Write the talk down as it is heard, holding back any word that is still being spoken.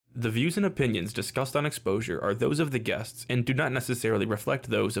The views and opinions discussed on Exposure are those of the guests and do not necessarily reflect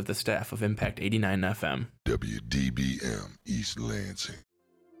those of the staff of Impact 89 FM. WDBM East Lansing.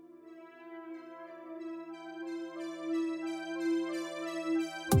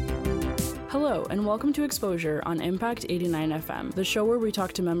 Hello, and welcome to Exposure on Impact 89 FM, the show where we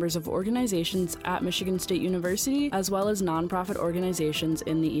talk to members of organizations at Michigan State University, as well as nonprofit organizations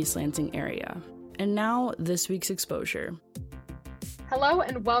in the East Lansing area. And now, this week's Exposure. Hello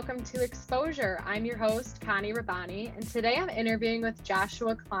and welcome to Exposure. I'm your host, Connie Rabbani, and today I'm interviewing with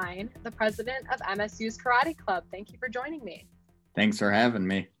Joshua Klein, the president of MSU's Karate Club. Thank you for joining me. Thanks for having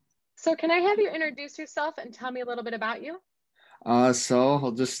me. So can I have you introduce yourself and tell me a little bit about you? So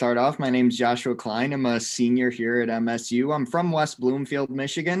I'll just start off. My name's Joshua Klein. I'm a senior here at MSU. I'm from West Bloomfield,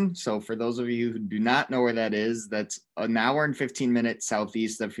 Michigan. So for those of you who do not know where that is, that's an hour and 15 minutes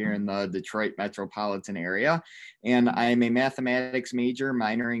southeast of here in the Detroit metropolitan area. And I'm a mathematics major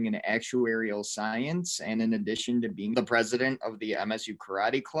minoring in actuarial science. And in addition to being the president of the MSU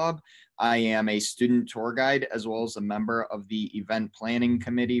Karate Club, I am a student tour guide as well as a member of the event planning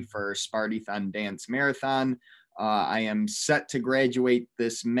committee for Spartython Dance Marathon. I am set to graduate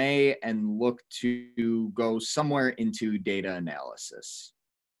this May and look to go somewhere into data analysis.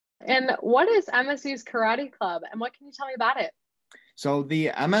 And what is MSU's Karate Club and what can you tell me about it? So the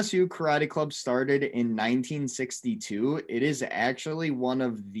MSU Karate Club started in 1962. It is actually one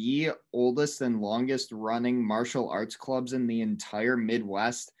of the oldest and longest running martial arts clubs in the entire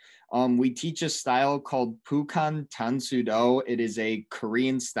Midwest. We teach a style called Pukan Tansudo. It is a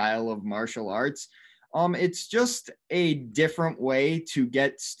Korean style of martial arts. It's just a different way to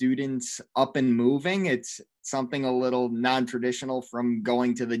get students up and moving. It's something a little non-traditional from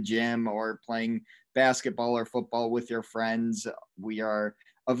going to the gym or playing basketball or football with your friends. We are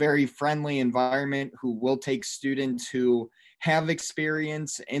a very friendly environment who will take students who have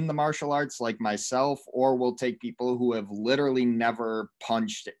experience in the martial arts like myself, or will take people who have literally never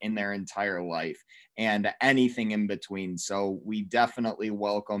punched in their entire life and anything in between. So we definitely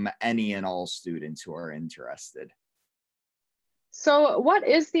welcome any and all students who are interested. So what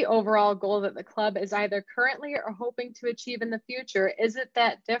is the overall goal that the club is either currently or hoping to achieve in the future? Is it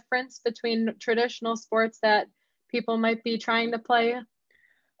that difference between traditional sports that people might be trying to play?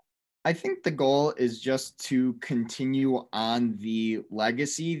 I think the goal is just to continue on the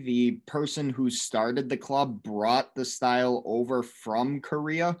legacy. The person who started the club brought the style over from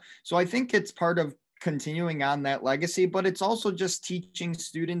Korea. So I think it's part of continuing on that legacy, but it's also just teaching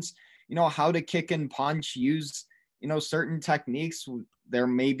students, how to kick and punch, use, certain techniques. There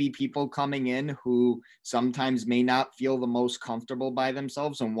may be people coming in who sometimes may not feel the most comfortable by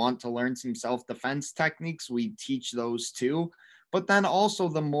themselves and want to learn some self-defense techniques. We teach those too. But then also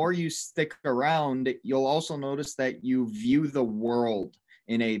the more you stick around, you'll also notice that you view the world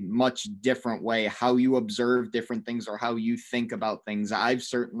in a much different way, how you observe different things or how you think about things. I've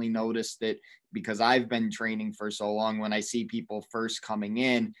certainly noticed it because I've been training for so long. When I see people first coming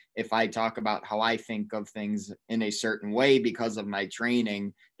in, if I talk about how I think of things in a certain way because of my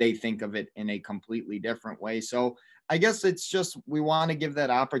training, they think of it in a completely different way. So I guess it's just, we want to give that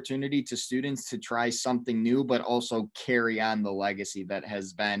opportunity to students to try something new, but also carry on the legacy that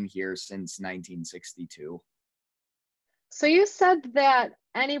has been here since 1962. So you said that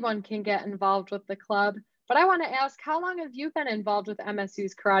anyone can get involved with the club, but I want to ask, how long have you been involved with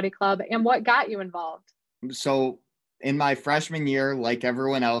MSU's Karate Club and what got you involved? So in my freshman year, like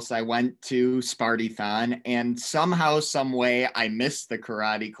everyone else, I went to Spartython and somehow, some way I missed the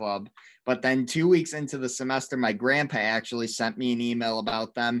Karate Club. But then 2 weeks into the semester, my grandpa actually sent me an email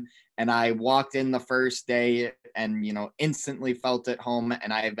about them. And I walked in the first day and, instantly felt at home.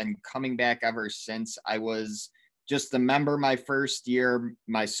 And I have been coming back ever since. I was just a member my first year.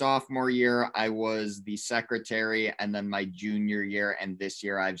 My sophomore year, I was the secretary, and then my junior year. And this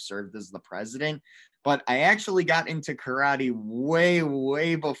year I've served as the president. But I actually got into karate way,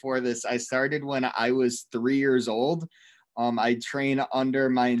 way before this. I started when I was 3 years old. I train under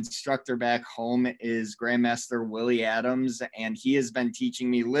my instructor back home is Grandmaster Willie Adams, and he has been teaching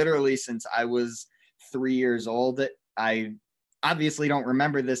me literally since I was 3 years old. I obviously don't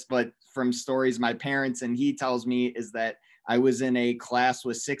remember this, but from stories my parents and he tells me is that I was in a class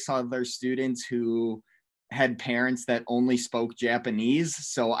with 6 other students who had parents that only spoke Japanese.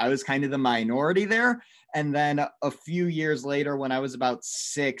 So I was kind of the minority there. And then a few years later, when I was about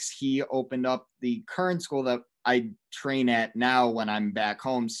 6, he opened up the current school that I train at now when I'm back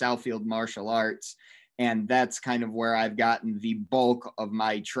home, Southfield Martial Arts. And that's kind of where I've gotten the bulk of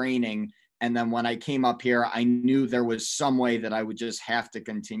my training. And then when I came up here, I knew there was some way that I would just have to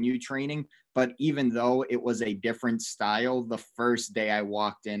continue training. But even though it was a different style, the first day I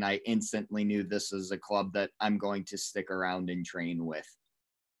walked in, I instantly knew this is a club that I'm going to stick around and train with.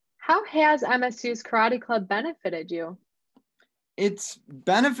 How has MSU's Karate Club benefited you? It's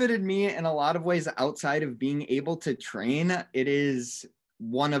benefited me in a lot of ways outside of being able to train. It is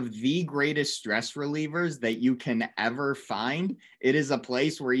one of the greatest stress relievers that you can ever find. It is a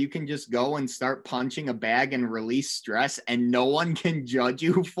place where you can just go and start punching a bag and release stress, and no one can judge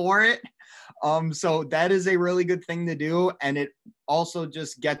you for it. So that is a really good thing to do. And it also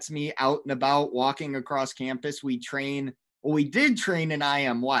just gets me out and about walking across campus. We did train in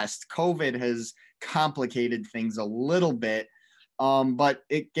IM West. COVID has complicated things a little bit. But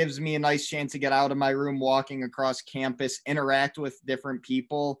it gives me a nice chance to get out of my room, walking across campus, interact with different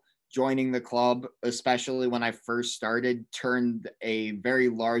people. Joining the club, especially when I first started, turned a very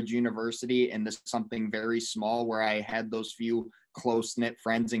large university into something very small where I had those few close-knit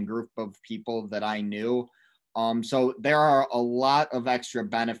friends and group of people that I knew. So there are a lot of extra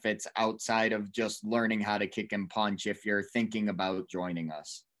benefits outside of just learning how to kick and punch if you're thinking about joining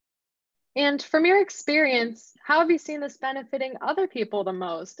us. And from your experience, how have you seen this benefiting other people the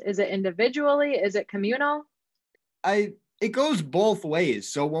most? Is it individually? Is it communal? It goes both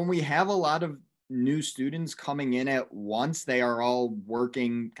ways. So when we have a lot of new students coming in at once, they are all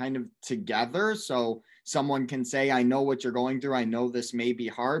working kind of together. So someone can say, I know what you're going through. I know this may be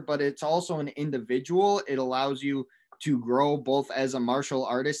hard, but it's also an individual. It allows you to grow both as a martial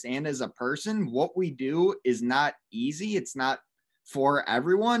artist and as a person. What we do is not easy. It's not for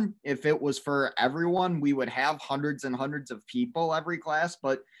everyone. If it was for everyone, we would have hundreds and hundreds of people every class,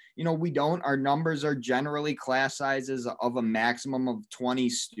 but we don't. Our numbers are generally class sizes of a maximum of 20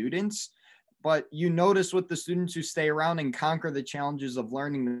 students. But you notice with the students who stay around and conquer the challenges of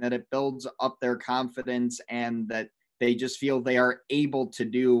learning that it builds up their confidence and that they just feel they are able to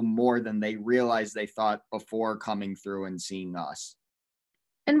do more than they realized they thought before coming through and seeing us.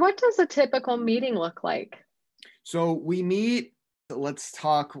 And what does a typical meeting look like? So we meet, let's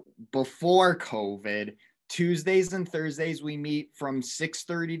talk before COVID. Tuesdays and Thursdays, we meet from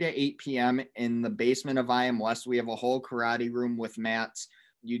 6:30 to 8 p.m. in the basement of IM West. We have a whole karate room with mats.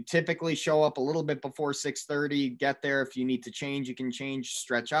 You typically show up a little bit before 6:30, get there. If you need to change, you can change,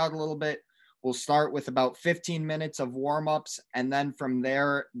 stretch out a little bit. We'll start with about 15 minutes of warm-ups. And then from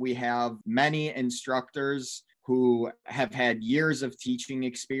there, we have many instructors who have had years of teaching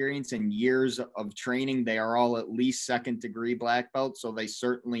experience and years of training. They are all at least second-degree black belts, so they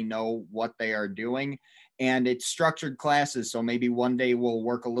certainly know what they are doing. And it's structured classes. So maybe one day we'll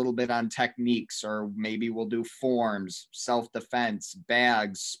work a little bit on techniques, or maybe we'll do forms, self-defense,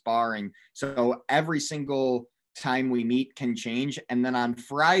 bags, sparring. So every single time we meet can change. And then on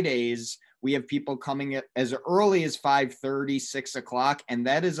Fridays, we have people coming as early as 5:30, 6 o'clock. And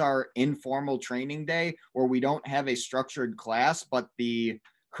that is our informal training day where we don't have a structured class, but the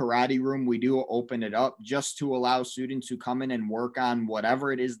karate room, we do open it up just to allow students who come in and work on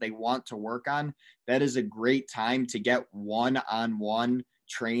whatever it is they want to work on. That is a great time to get one-on-one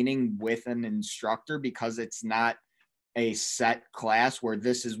training with an instructor, because it's not a set class where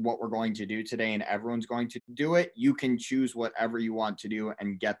this is what we're going to do today and everyone's going to do it. You can choose whatever you want to do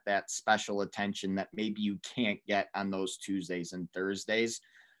and get that special attention that maybe you can't get on those Tuesdays and Thursdays.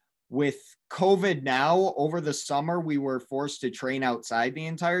 With COVID now, over the summer, we were forced to train outside the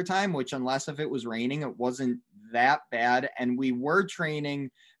entire time, which, unless if it was raining, it wasn't that bad. And we were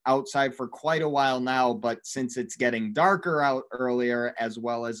training outside for quite a while now, but since it's getting darker out earlier, as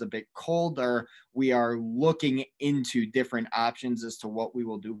well as a bit colder, we are looking into different options as to what we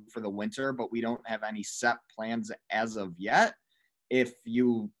will do for the winter, but we don't have any set plans as of yet. If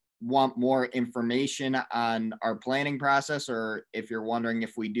you want more information on our planning process, or if you're wondering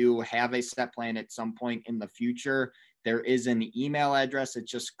if we do have a set plan at some point in the future, there is an email address.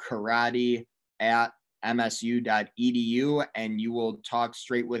 It's just karate@msu.edu, and you will talk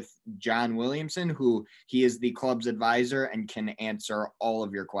straight with John Williamson, who he is the club's advisor and can answer all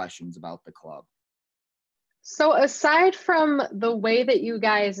of your questions about the club. So aside from the way that you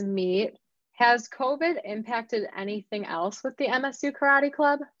guys meet, has COVID impacted anything else with the MSU Karate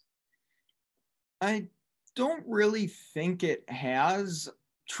Club? I don't really think it has.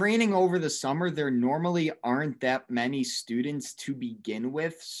 Training over the summer, there normally aren't that many students to begin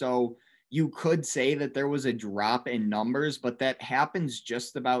with. So you could say that there was a drop in numbers, but that happens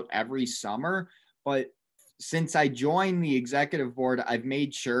just about every summer. But since I joined the executive board, I've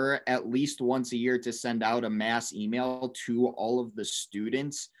made sure at least once a year to send out a mass email to all of the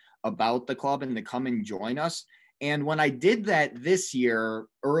students about the club and to come and join us. And when I did that this year,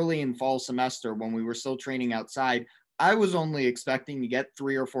 early in fall semester, when we were still training outside, I was only expecting to get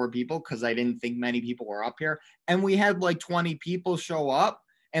 3 or 4 people because I didn't think many people were up here. And we had like 20 people show up.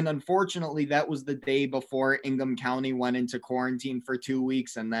 And unfortunately, that was the day before Ingham County went into quarantine for 2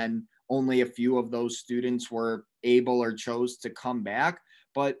 weeks. And then only a few of those students were able or chose to come back.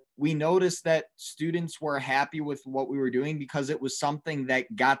 But we noticed that students were happy with what we were doing because it was something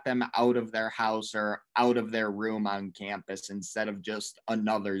that got them out of their house or out of their room on campus instead of just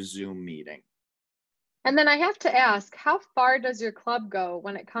another Zoom meeting. And then I have to ask, how far does your club go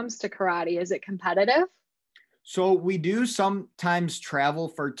when it comes to karate? Is it competitive? So we do sometimes travel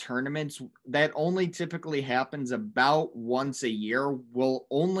for tournaments. That only typically happens about once a year. We'll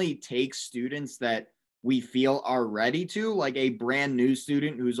only take students that we feel are ready to, like a brand new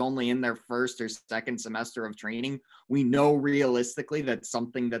student who's only in their first or second semester of training. We know realistically that's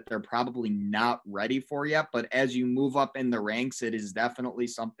something that they're probably not ready for yet. But as you move up in the ranks, it is definitely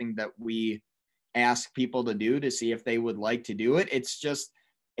something that we ask people to do to see if they would like to do it. It's just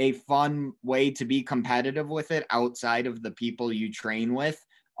a fun way to be competitive with it outside of the people you train with.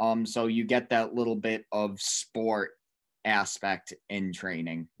 So you get that little bit of sport aspect in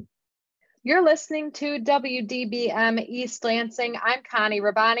training. You're listening to WDBM East Lansing. I'm Connie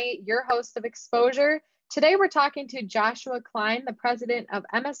Rabbani, your host of Exposure. Today we're talking to Joshua Klein, the president of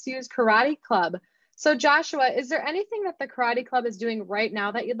MSU's Karate Club. So Joshua, is there anything that the Karate Club is doing right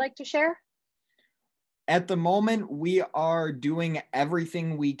now that you'd like to share? At the moment, we are doing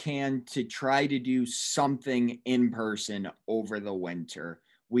everything we can to try to do something in person over the winter.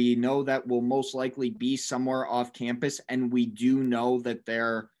 We know that we'll most likely be somewhere off campus, and we do know that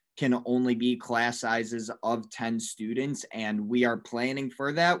there can only be class sizes of 10 students, and we are planning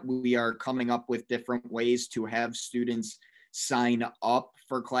for that. We are coming up with different ways to have students sign up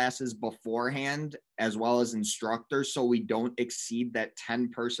for classes beforehand, as well as instructors, so we don't exceed that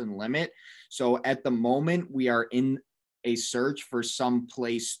 10-person limit. So at the moment, we are in a search for some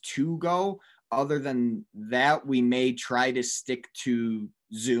place to go. Other than that, we may try to stick to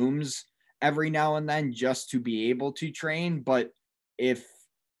Zooms every now and then just to be able to train. But if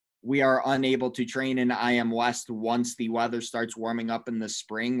we are unable to train in IM West once the weather starts warming up in the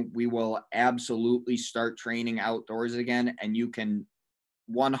spring, we will absolutely start training outdoors again. And you can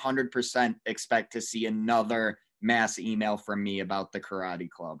 100% expect to see another mass email from me about the Karate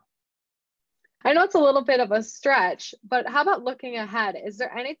Club. I know it's a little bit of a stretch, but how about looking ahead? Is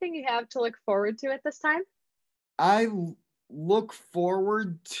there anything you have to look forward to at this time? I look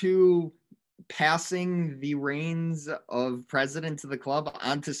forward to passing the reins of president to the club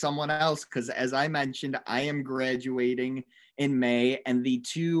onto someone else, because as I mentioned, I am graduating in May, and the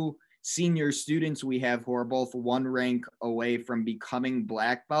 2 senior students we have who are both 1 rank away from becoming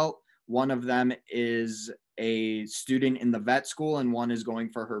black belt, one of them is a student in the vet school and one is going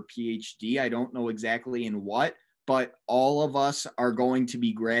for her PhD. I don't know exactly in what, but all of us are going to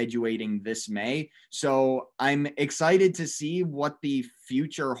be graduating this May. So I'm excited to see what the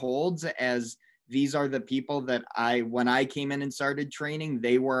future holds, as these are the people that when I came in and started training,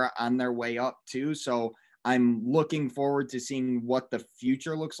 they were on their way up too. So I'm looking forward to seeing what the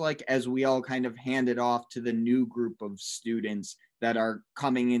future looks like as we all kind of hand it off to the new group of students that are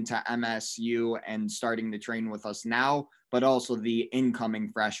coming into MSU and starting to train with us now, but also the incoming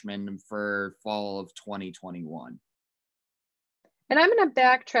freshmen for fall of 2021. And I'm going to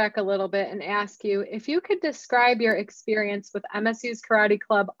backtrack a little bit and ask you, if you could describe your experience with MSU's Karate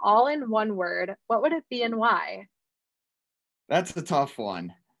Club all in one word, what would it be and why? That's a tough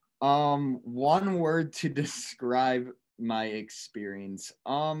one. One word to describe my experience.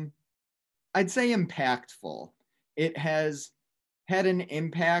 I'd say impactful. It has had an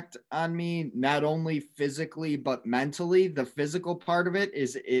impact on me, not only physically, but mentally. The physical part of it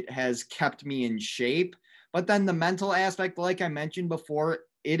is it has kept me in shape. But then the mental aspect, like I mentioned before,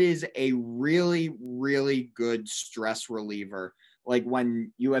 it is a really, really good stress reliever. Like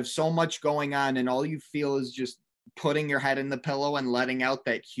when you have so much going on and all you feel is just putting your head in the pillow and letting out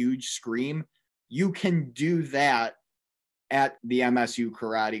that huge scream, you can do that at the MSU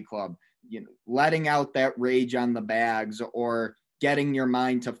Karate Club. You know, letting out that rage on the bags or getting your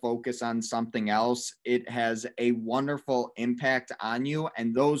mind to focus on something else, it has a wonderful impact on you.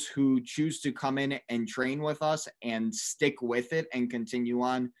 And those who choose to come in and train with us and stick with it and continue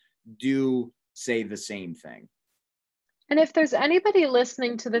on do say the same thing. And if there's anybody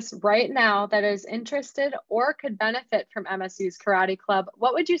listening to this right now that is interested or could benefit from MSU's Karate Club,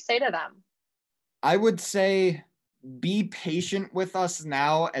 what would you say to them? I would say be patient with us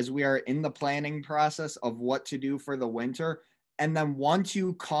now as we are in the planning process of what to do for the winter. And then once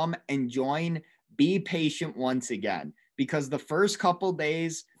you come and join, be patient once again, because the first couple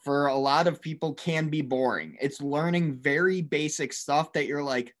days for a lot of people can be boring. It's learning very basic stuff that you're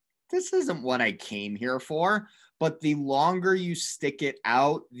like, this isn't what I came here for. But the longer you stick it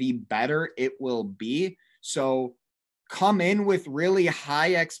out, the better it will be. So come in with really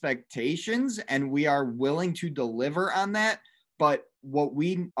high expectations, and we are willing to deliver on that. But what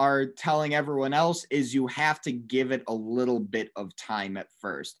we are telling everyone else is you have to give it a little bit of time at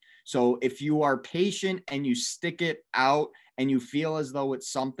first. So if you are patient and you stick it out and you feel as though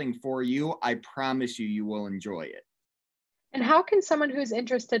it's something for you, I promise you, you will enjoy it. And how can someone who's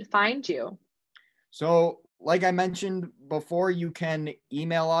interested find you? So like I mentioned before, you can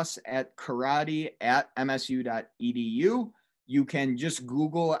email us at karate@msu.edu. You can just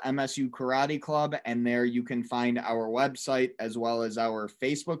Google MSU Karate Club, and there you can find our website as well as our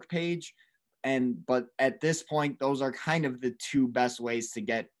Facebook page. But at this point, those are kind of the two best ways to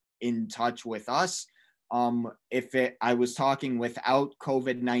get in touch with us. I was talking without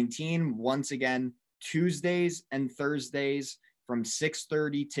COVID-19, once again, Tuesdays and Thursdays from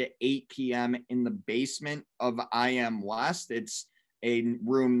 6:30 to 8 p.m. in the basement of IM West. It's a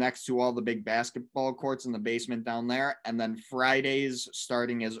room next to all the big basketball courts in the basement down there. And then Fridays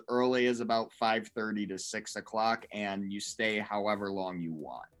starting as early as about 5:30 to 6 o'clock, and you stay however long you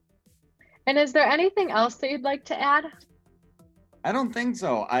want. And is there anything else that you'd like to add? I don't think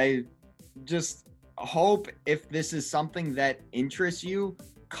so. I just hope if this is something that interests you,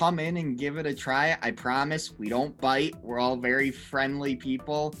 come in and give it a try. I promise we don't bite. We're all very friendly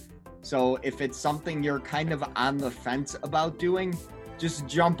people. So if it's something you're kind of on the fence about doing, just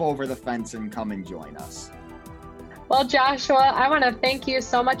jump over the fence and come and join us. Well, Joshua, I want to thank you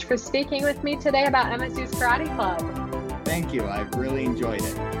so much for speaking with me today about MSU's Karate Club. Thank you. I've really enjoyed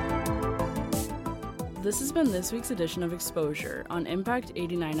it. This has been this week's edition of Exposure on Impact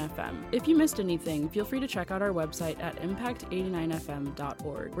 89 FM. If you missed anything, feel free to check out our website at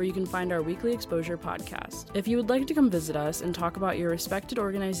impact89fm.org, where you can find our weekly Exposure podcast. If you would like to come visit us and talk about your respected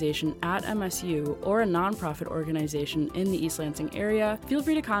organization at MSU or a nonprofit organization in the East Lansing area, feel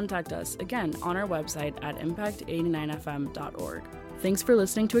free to contact us again on our website at impact89fm.org. Thanks for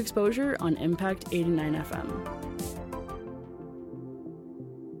listening to Exposure on Impact 89 FM.